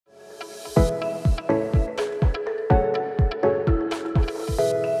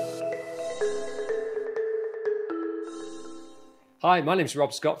Hi, my name's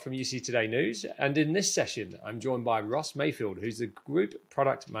Rob Scott from UC Today News, and in this session, I'm joined by Ross Mayfield, who's the Group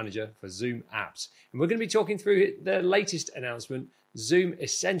Product Manager for Zoom Apps. And we're going to be talking through the latest announcement, Zoom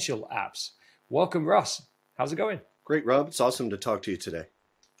Essential Apps. Welcome, Ross. How's it going? Great, Rob. It's awesome to talk to you today.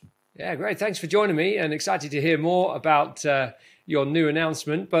 Yeah, great. Thanks for joining me, and excited to hear more about your new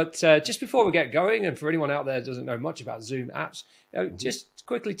announcement. But just before we get going, and for anyone out there who doesn't know much about Zoom Apps, just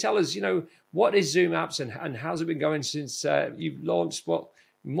quickly tell us, what is Zoom Apps and how's it been going since you've launched,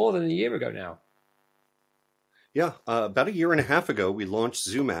 more than a year ago now? Yeah, about a year and a half ago, we launched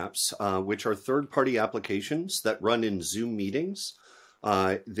Zoom Apps, which are third-party applications that run in Zoom meetings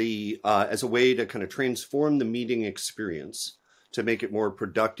as a way to kind of transform the meeting experience to make it more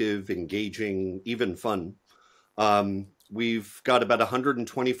productive, engaging, even fun. We've got about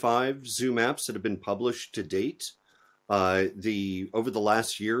 125 Zoom apps that have been published to date. Over the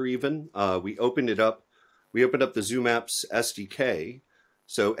last year, even we opened up the Zoom Apps SDK,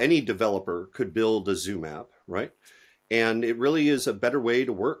 so any developer could build a Zoom app, right? And it really is a better way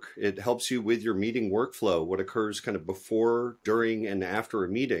to work. It helps you with your meeting workflow, what occurs kind of before, during, and after a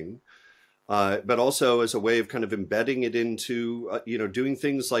meeting, but also as a way of kind of embedding it into doing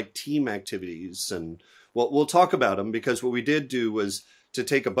things like team activities. And we'll talk about them, because what we did do was to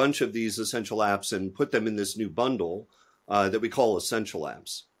take a bunch of these essential apps and put them in this new bundle that we call Essential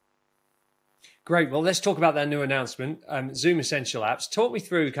Apps. Great. Well, let's talk about that new announcement, Zoom Essential Apps. Talk me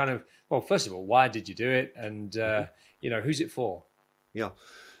through first of all, why did you do it, and who's it for? Yeah.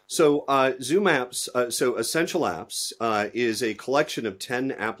 So Zoom Apps, so Essential Apps is a collection of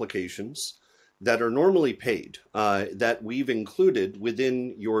 10 applications that are normally paid that we've included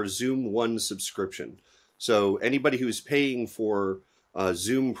within your Zoom One subscription. So anybody who's paying for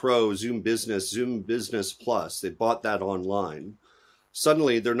Zoom Pro, Zoom Business Plus, they bought that online.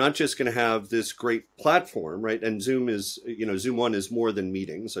 Suddenly, they're not just going to have this great platform, right? And Zoom One is more than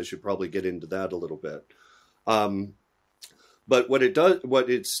meetings. I should probably get into that a little bit. But what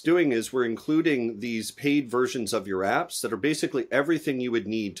it's doing is we're including these paid versions of your apps that are basically everything you would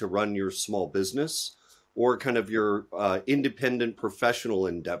need to run your small business or kind of your independent professional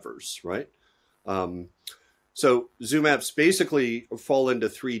endeavors, right? So Zoom Apps basically fall into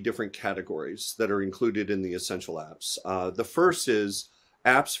three different categories that are included in the Essential Apps. The first is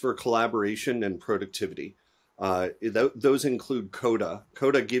apps for collaboration and productivity. Those include Coda.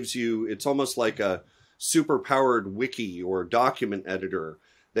 Coda gives you, it's almost like a super powered wiki or document editor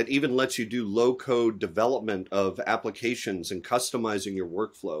that even lets you do low code development of applications and customizing your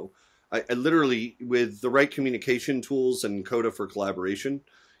workflow. I literally, with the right communication tools and Coda for collaboration,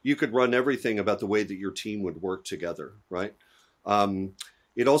 you could run everything about the way that your team would work together, right?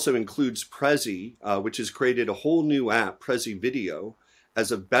 It also includes Prezi, which has created a whole new app, Prezi Video,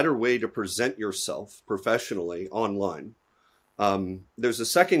 as a better way to present yourself professionally online. There's a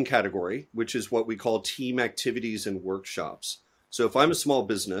second category, which is what we call team activities and workshops. So if I'm a small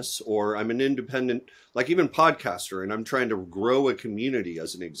business or I'm an independent, like even podcaster, and I'm trying to grow a community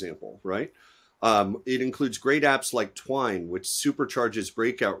as an example, right? It includes great apps like Twine, which supercharges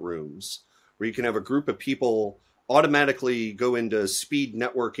breakout rooms, where you can have a group of people automatically go into speed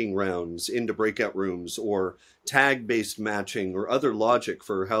networking rounds into breakout rooms, or tag-based matching or other logic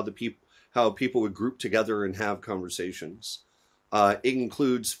for how people would group together and have conversations. It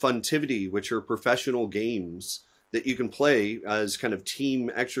includes Funtivity, which are professional games that you can play as kind of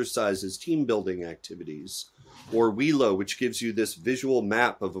team exercises, team building activities, or Welo, which gives you this visual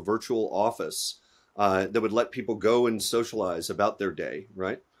map of a virtual office that would let people go and socialize about their day,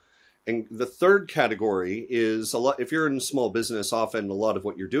 right? And the third category is if you're in a small business, often a lot of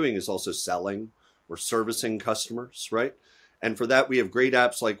what you're doing is also selling or servicing customers, right? And for that, we have great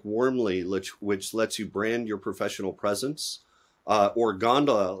apps like Warmly, which lets you brand your professional presence, or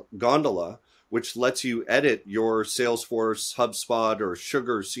Gondola, which lets you edit your Salesforce, HubSpot, or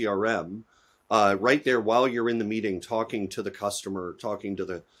Sugar CRM right there while you're in the meeting, talking to the customer, talking to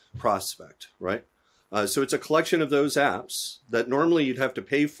the prospect, right? So it's a collection of those apps that normally you'd have to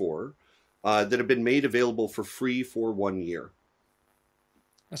pay for that have been made available for free for 1 year.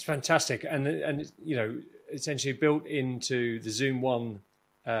 That's fantastic. And essentially built into the Zoom One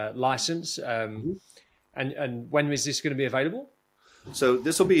license. And when is this going to be available? So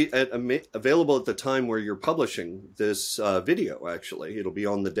this will be available at the time where you're publishing this video, actually. It'll be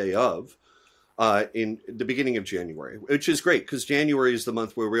on the day of, in the beginning of January, which is great because January is the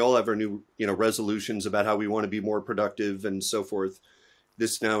month where we all have our new resolutions about how we want to be more productive and so forth.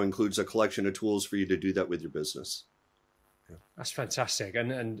 This now includes a collection of tools for you to do that with your business. That's fantastic,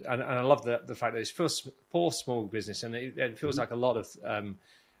 and I love the fact that it's for small business, and it feels like a lot of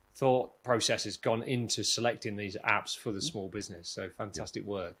thought process has gone into selecting these apps for the small business. So fantastic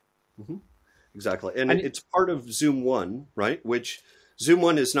work. Mm-hmm. Exactly. And And it's part of Zoom One, right? Which Zoom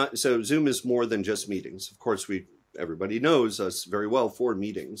One is not, so Zoom is more than just meetings. Of course, everybody knows us very well for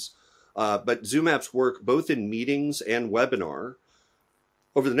meetings. But Zoom apps work both in meetings and webinar.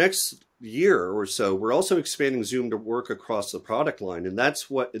 Over the next year or so, we're also expanding Zoom to work across the product line. And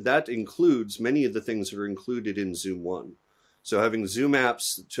that includes many of the things that are included in Zoom One. So having Zoom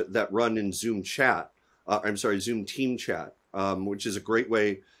apps that run in Zoom chat, Zoom team chat, which is a great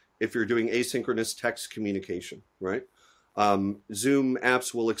way if you're doing asynchronous text communication, right? Zoom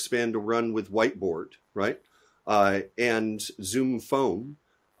apps will expand to run with Whiteboard, right? And Zoom Phone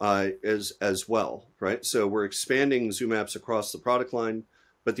as well, right? So we're expanding Zoom apps across the product line.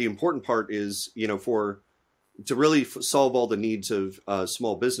 But the important part is, to really solve all the needs of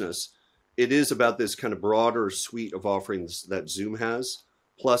small business, it is about this kind of broader suite of offerings that Zoom has,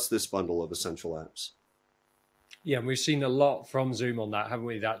 plus this bundle of essential apps. Yeah, and we've seen a lot from Zoom on that, haven't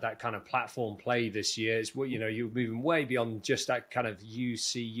we? That kind of platform play this year. It's what you're moving way beyond just that kind of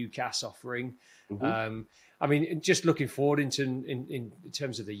UCaaS offering. Mm-hmm. I mean, just looking forward in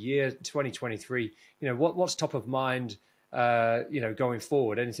terms of the year 2023, what's top of mind, going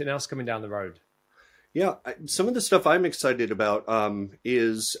forward? Anything else coming down the road? Yeah, some of the stuff I'm excited about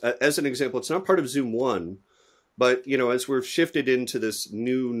is, as an example, it's not part of Zoom One, but as we've shifted into this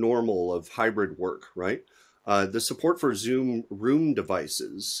new normal of hybrid work, right? The support for Zoom Room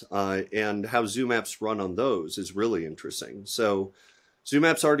devices and how Zoom apps run on those is really interesting. So Zoom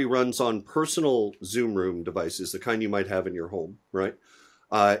apps already runs on personal Zoom Room devices, the kind you might have in your home, right?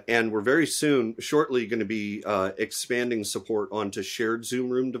 And we're shortly going to be expanding support onto shared Zoom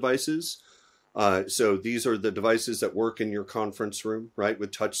Room devices. So these are the devices that work in your conference room, right?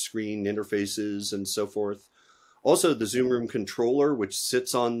 With touch screen interfaces and so forth. Also the Zoom Room controller, which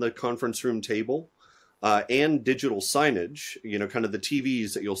sits on the conference room table. And digital signage, kind of the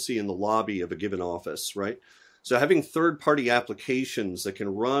TVs that you'll see in the lobby of a given office, right? So having third-party applications that can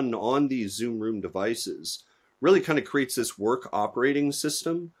run on these Zoom Room devices really kind of creates this work operating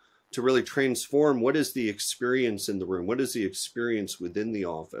system to really transform what is the experience in the room, what is the experience within the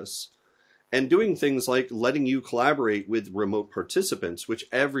office, and doing things like letting you collaborate with remote participants, which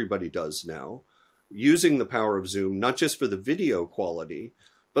everybody does now, using the power of Zoom, not just for the video quality,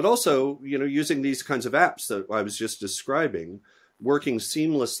 but also, using these kinds of apps that I was just describing, working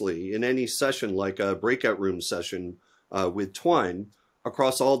seamlessly in any session, like a breakout room session with Twine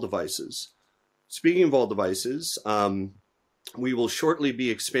across all devices. Speaking of all devices, we will shortly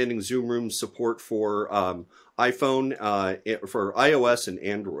be expanding Zoom Room support for iPhone, for iOS and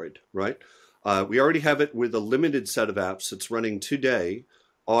Android, right? We already have it with a limited set of apps that's running today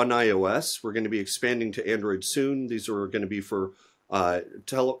on iOS. We're going to be expanding to Android soon. These are going to be for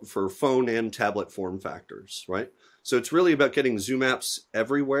phone and tablet form factors, right? So it's really about getting Zoom apps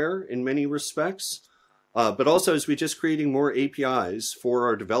everywhere in many respects, but also as we just creating more APIs for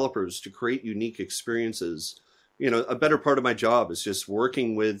our developers to create unique experiences. A better part of my job is just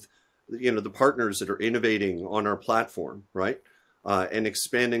working with, the partners that are innovating on our platform, right? And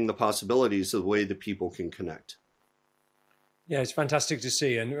expanding the possibilities of the way that people can connect. Yeah, it's fantastic to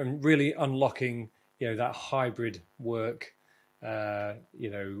see, and really unlocking, that hybrid work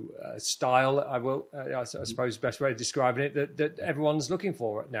style. I suppose best way of describing it that everyone's looking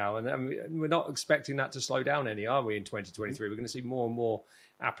for it now, and we're not expecting that to slow down any, are we? In 2023, we're going to see more and more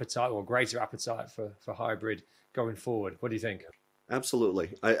appetite, or greater appetite for hybrid going forward. What do you think?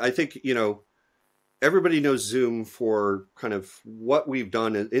 Absolutely. I think everybody knows Zoom for kind of what we've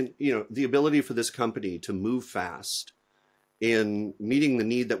done, and the ability for this company to move fast in meeting the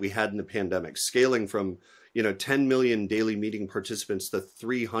need that we had in the pandemic, scaling from 10 million daily meeting participants to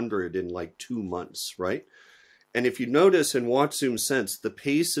 300 in like 2 months, right? And if you notice and watch Zoom since, the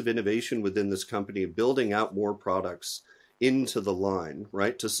pace of innovation within this company, building out more products into the line,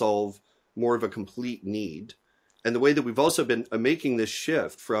 right, to solve more of a complete need. And the way that we've also been making this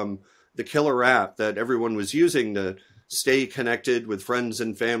shift from the killer app that everyone was using to stay connected with friends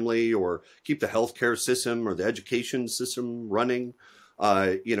and family, or keep the healthcare system or the education system running,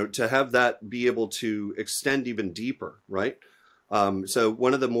 to have that be able to extend even deeper, right? So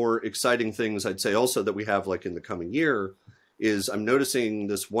one of the more exciting things I'd say also that we have like in the coming year is I'm noticing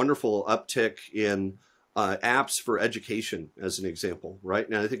this wonderful uptick in apps for education as an example, right?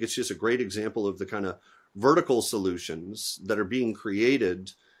 And I think it's just a great example of the kind of vertical solutions that are being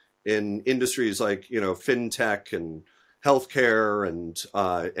created in industries like, fintech and healthcare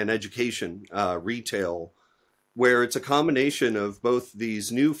and education, retail, where it's a combination of both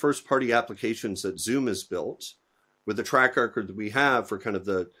these new first-party applications that Zoom has built with the track record that we have for kind of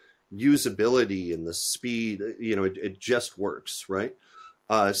the usability and the speed, it just works, right?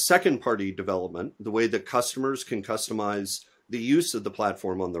 Second party development, the way that customers can customize the use of the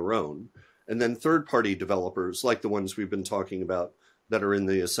platform on their own. And then third party developers like the ones we've been talking about that are in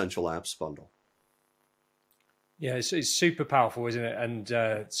the Essential Apps bundle. Yeah, it's super powerful, isn't it?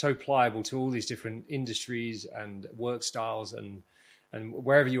 And so pliable to all these different industries and work styles and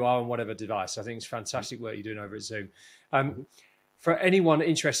wherever you are on whatever device. I think it's fantastic work you're doing over at Zoom. For anyone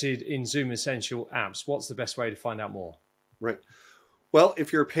interested in Zoom Essential Apps, what's the best way to find out more? Right. Well,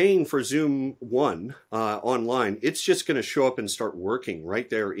 if you're paying for Zoom One online, it's just going to show up and start working right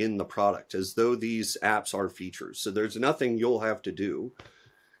there in the product as though these apps are features. So there's nothing you'll have to do.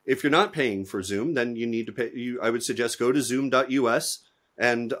 If you're not paying for Zoom, then you need to pay. I would suggest go to zoom.us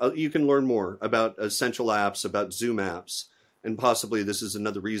and you can learn more about Essential Apps, about Zoom apps, and possibly this is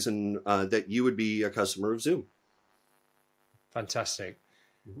another reason that you would be a customer of Zoom. Fantastic.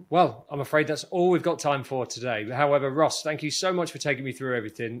 Well, I'm afraid that's all we've got time for today. However, Ross, thank you so much for taking me through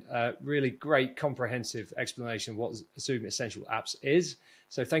everything. Really great, comprehensive explanation of what Zoom Essential Apps is.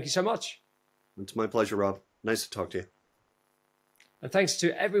 So thank you so much. It's my pleasure, Rob. Nice to talk to you. And thanks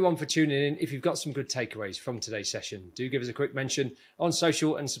to everyone for tuning in. If you've got some good takeaways from today's session, do give us a quick mention on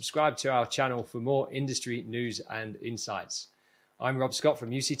social and subscribe to our channel for more industry news and insights. I'm Rob Scott from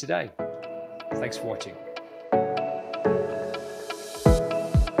UC Today. Thanks for watching.